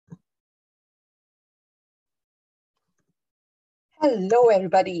Hello,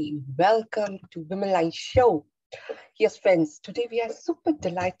 everybody. Welcome to Women Line Show. Yes, friends, today we are super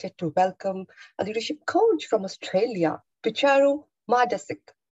delighted to welcome a leadership coach from Australia, Picharo Mardasik,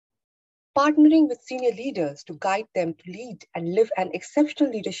 partnering with senior leaders to guide them to lead and live an exceptional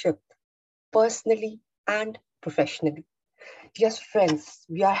leadership personally and professionally. Yes, friends,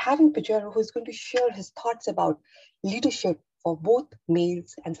 we are having Picharo who is going to share his thoughts about leadership for both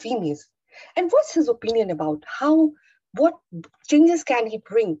males and females. And what's his opinion about what changes can he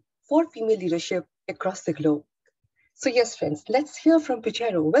bring for female leadership across the globe? So yes, friends, let's hear from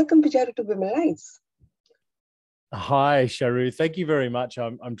Picharo. Welcome, Picharo, to Women Lines. Hi, Sharu. Thank you very much.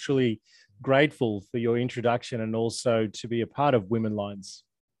 I'm truly grateful for your introduction and also to be a part of Women Lines.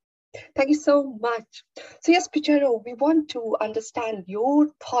 Thank you so much. So yes, Picharo, we want to understand your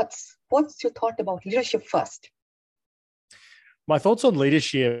thoughts. What's your thought about leadership first? My thoughts on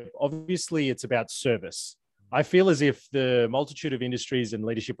leadership, obviously, it's about service. I feel as if the multitude of industries and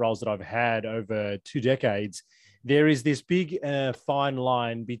leadership roles that I've had over 2 decades, there is this big fine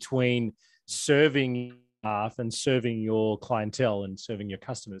line between serving staff and serving your clientele and serving your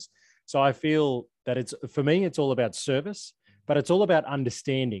customers. So I feel that for me, it's all about service, but it's all about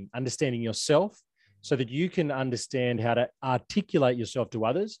understanding yourself so that you can understand how to articulate yourself to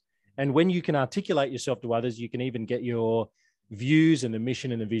others. And when you can articulate yourself to others, you can even get your views and the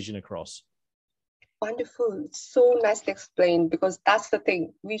mission and the vision across. Wonderful. So nicely explained, because that's the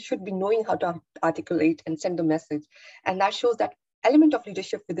thing. We should be knowing how to articulate and send a message. And that shows that element of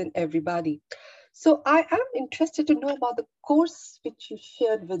leadership within everybody. So I am interested to know about the course which you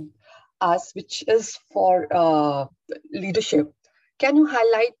shared with us, which is for leadership. Can you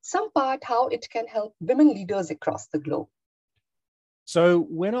highlight some part how it can help women leaders across the globe? So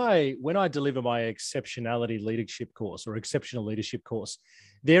when I deliver my exceptionality leadership course or exceptional leadership course,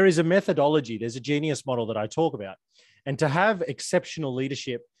 there is a methodology, there's a genius model that I talk about. And to have exceptional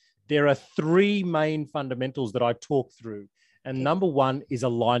leadership, there are three main fundamentals that I talk through. And number one is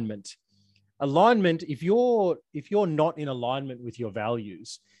alignment. Alignment, if you're not in alignment with your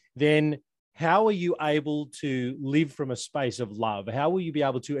values, then how are you able to live from a space of love? How will you be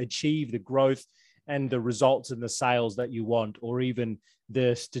able to achieve the growth and the results and the sales that you want, or even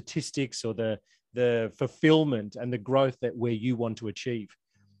the statistics or the fulfillment and the growth that where you want to achieve?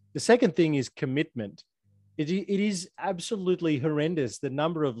 The second thing is commitment. It is absolutely horrendous, the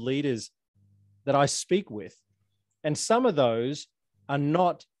number of leaders that I speak with, and some of those are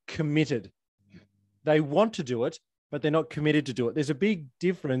not committed. They want to do it, but they're not committed to do it. There's a big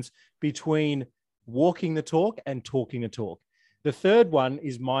difference between walking the talk and talking the talk. The third one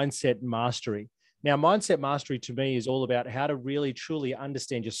is mindset mastery. Now, mindset mastery to me is all about how to really, truly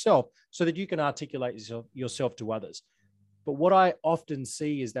understand yourself so that you can articulate yourself to others. But what I often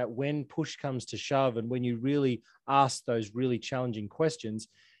see is that when push comes to shove and when you really ask those really challenging questions,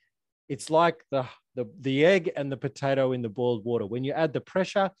 it's like the egg and the potato in the boiled water. When you add the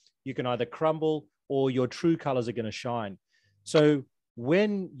pressure, you can either crumble or your true colors are going to shine. So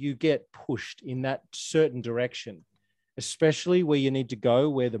when you get pushed in that certain direction, especially where you need to go,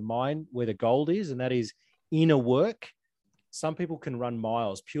 where the gold is, and that is inner work, some people can run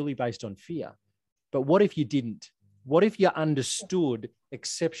miles purely based on fear. But what if you didn't? What if you understood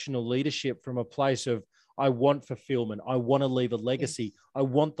exceptional leadership from a place of, I want fulfillment, I want to leave a legacy, I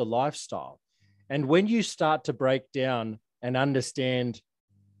want the lifestyle? And when you start to break down and understand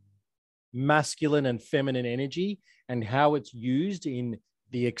masculine and feminine energy and how it's used in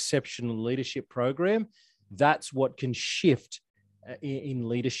the exceptional leadership program, that's what can shift in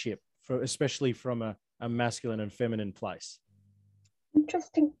leadership, especially from a masculine and feminine place.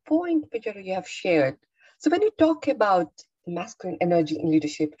 Interesting point, Picharo, you have shared. So when you talk about masculine energy in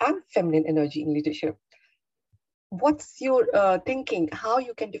leadership and feminine energy in leadership, what's your thinking, how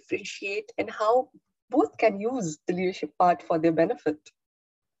you can differentiate and how both can use the leadership part for their benefit?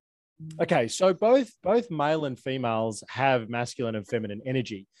 Okay, so both male and females have masculine and feminine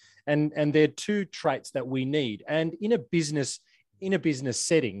energy, and they're two traits that we need. And in a business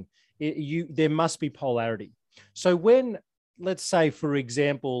setting, there must be polarity. So when, let's say, for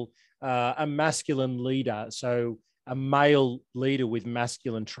example, a masculine leader, so a male leader with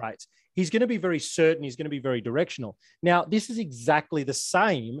masculine traits, he's going to be very certain, he's going to be very directional. Now, this is exactly the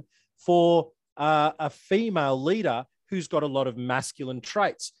same for a female leader who's got a lot of masculine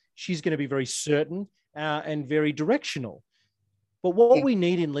traits. She's going to be very certain and very directional. But what we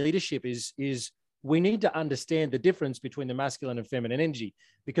need in leadership is we need to understand the difference between the masculine and feminine energy,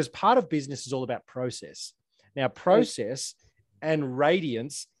 because part of business is all about process. Now, process and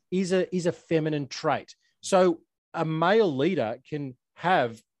radiance is a feminine trait. So a male leader can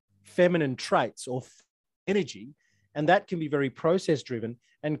have feminine traits or energy And that can be very process driven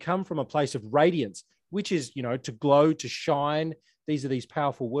and come from a place of radiance, which is, you know, to glow, to shine. These are these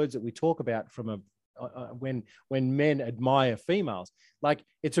powerful words that we talk about from when men admire females. Like,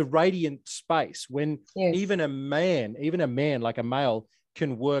 it's a radiant space. When Yes. even a man like a male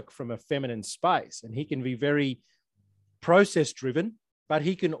can work from a feminine space, and he can be very process driven, but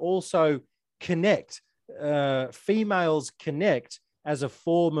he can also connect. Females connect as a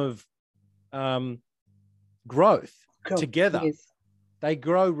form of growth together. Yes. They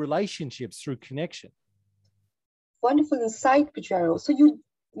grow relationships through connection. Wonderful insight, Pujaro. So you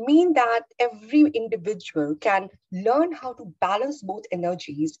mean that every individual can learn how to balance both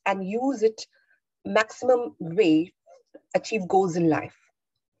energies and use it maximum way, achieve goals in life.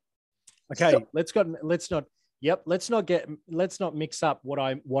 Okay, so, let's not mix up what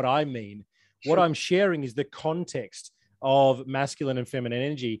I mean. Sure. What I'm sharing is the context of masculine and feminine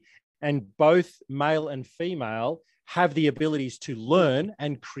energy, and both male and female have the abilities to learn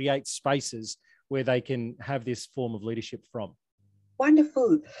and create spaces where they can have this form of leadership from.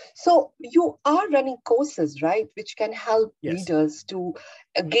 Wonderful. So you are running courses, right, which can help leaders to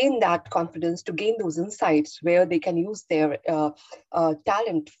gain that confidence, to gain those insights where they can use their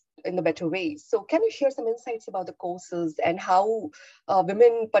talent in a better way. So can you share some insights about the courses and how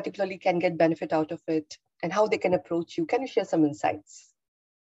women particularly can get benefit out of it and how they can approach you? Can you share some insights?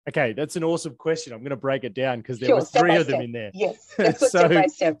 Okay, that's an awesome question. I'm going to break it down because there were three of them in there. Yes, let's go step by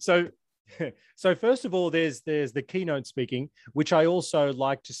step. So first of all, there's the keynote speaking, which I also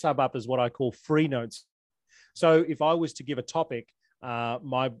like to sub up as what I call free notes. So if I was to give a topic,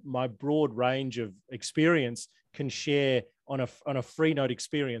 my broad range of experience can share on a free note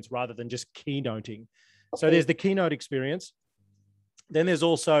experience rather than just keynoting. Okay. So there's the keynote experience. Then there's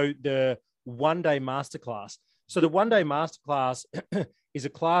also the one-day masterclass. So the one-day masterclass is a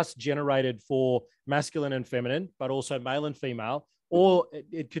class generated for masculine and feminine, but also male and female, or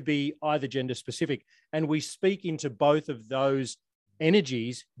it could be either gender specific. And we speak into both of those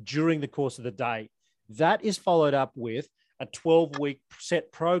energies during the course of the day. That is followed up with a 12-week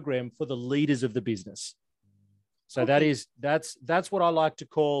set program for the leaders of the business. So okay. that's what I like to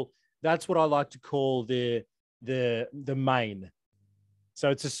call the main. So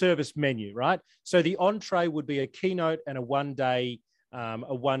it's a service menu, right? So the entree would be a keynote and a one-day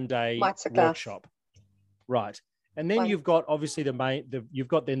workshop, right? And then you've got obviously the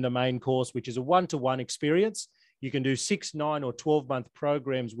main course, which is a one-to-one experience. You can do 6, 9, or 12-month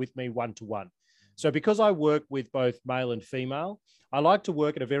programs with me one-to-one. So because I work with both male and female, I like to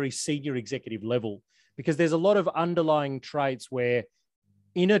work at a very senior executive level because there's a lot of underlying traits where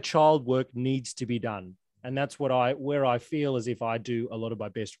inner child work needs to be done. And that's where I feel as if I do a lot of my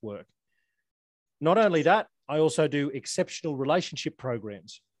best work. Not only that, I also do exceptional relationship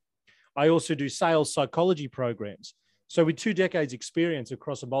programs. I also do sales psychology programs. So with 2 decades experience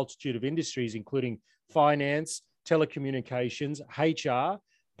across a multitude of industries, including finance, telecommunications, HR,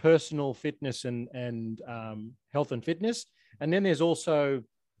 personal fitness and health and fitness. And then there's also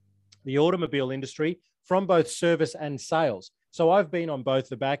the automobile industry from both service and sales. So I've been on both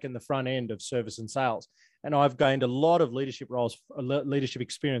the back and the front end of service and sales. And I've gained a lot of leadership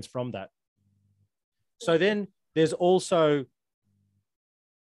experience from that. So then there's also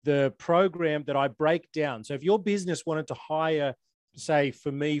the program that I break down. So if your business wanted to hire, say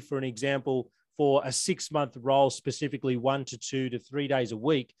for me, for an example, for a 6-month role, specifically 1 to 2 to 3 days a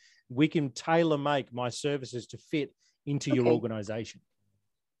week, we can tailor make my services to fit into your organization.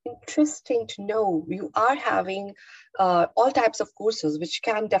 Interesting to know. You are having all types of courses, which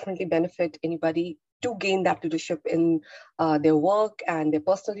can definitely benefit anybody to gain that leadership in their work and their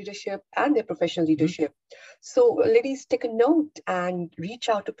personal leadership and their professional leadership. So ladies, take a note and reach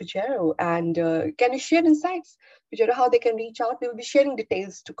out to Pujaro. And can you share insights, Pujaro, how they can reach out? We will be sharing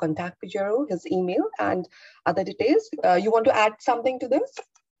details to contact Pujaro, his email and other details. You want to add something to this?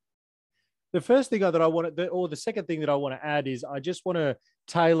 The first thing that I want to, or the second thing that I want to add is I just want to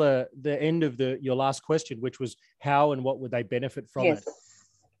tailor the end of your last question, which was how and what would they benefit from it?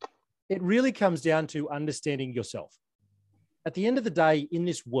 It really comes down to understanding yourself. At the end of the day, in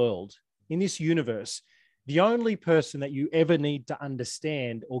this world, in this universe, the only person that you ever need to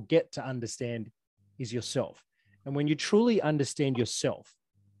understand or get to understand is yourself. And when you truly understand yourself,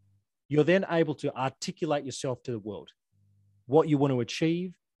 you're then able to articulate yourself to the world, what you want to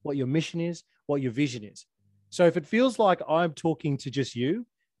achieve, what your mission is, what your vision is. So if it feels like I'm talking to just you,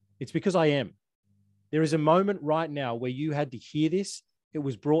 it's because I am. There is a moment right now where you had to hear this. It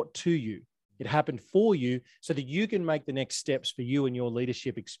was brought to you. It happened for you so that you can make the next steps for you and your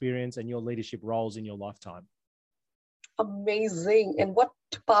leadership experience and your leadership roles in your lifetime. amazing. And what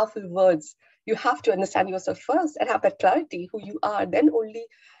powerful words. You have to understand yourself first and have that clarity who you are. Then only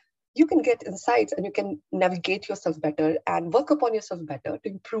you can get insights and you can navigate yourself better and work upon yourself better to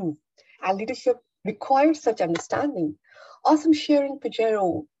improve. And leadership requires such understanding. Awesome sharing,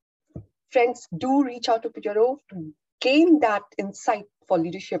 Pajero. Friends, do reach out to Pajero to gain that insight for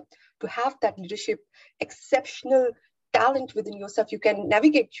leadership, to have that leadership exceptional talent within yourself. You can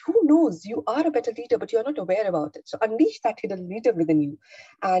navigate. Who knows? You are a better leader, but you're not aware about it. So unleash that hidden leader within you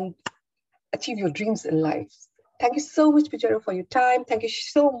and achieve your dreams in life. Thank you so much, Pajero, for your time. Thank you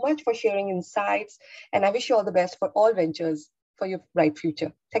so much for sharing insights. And I wish you all the best for all ventures for your bright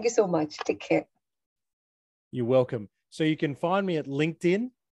future. Thank you so much. Take care. You're welcome. So you can find me at LinkedIn.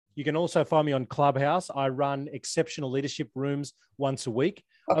 You can also find me on Clubhouse. I run exceptional leadership rooms once a week.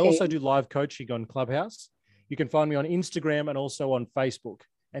 Okay. I also do live coaching on Clubhouse. You can find me on Instagram and also on Facebook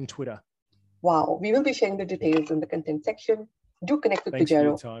and Twitter. Wow. We will be sharing the details in the content section. Do connect with Pajero. Thanks for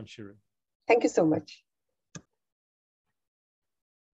your time, Shirin. Thank you so much.